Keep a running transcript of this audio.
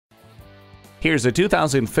Here's a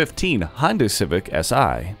 2015 Honda Civic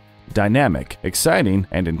Si. Dynamic, exciting,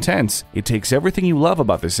 and intense, it takes everything you love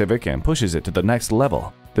about the Civic and pushes it to the next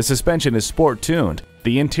level. The suspension is sport-tuned,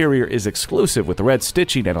 the interior is exclusive with red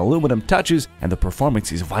stitching and aluminum touches, and the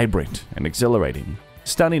performance is vibrant and exhilarating.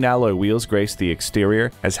 Stunning alloy wheels grace the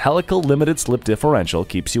exterior as helical limited slip differential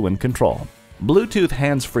keeps you in control. Bluetooth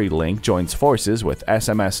hands-free link joins forces with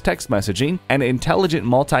SMS text messaging, and intelligent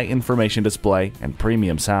multi-information display, and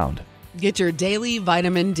premium sound. Get your daily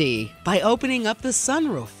vitamin D by opening up the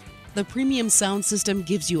sunroof. The premium sound system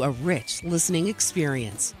gives you a rich listening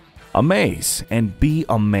experience. Amaze and be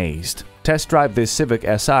amazed. Test drive this Civic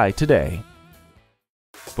Si today.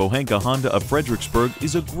 Pohanka Honda of Fredericksburg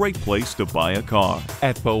is a great place to buy a car.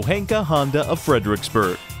 At Pohanka Honda of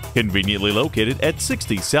Fredericksburg, conveniently located at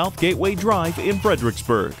 60 South Gateway Drive in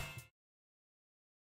Fredericksburg.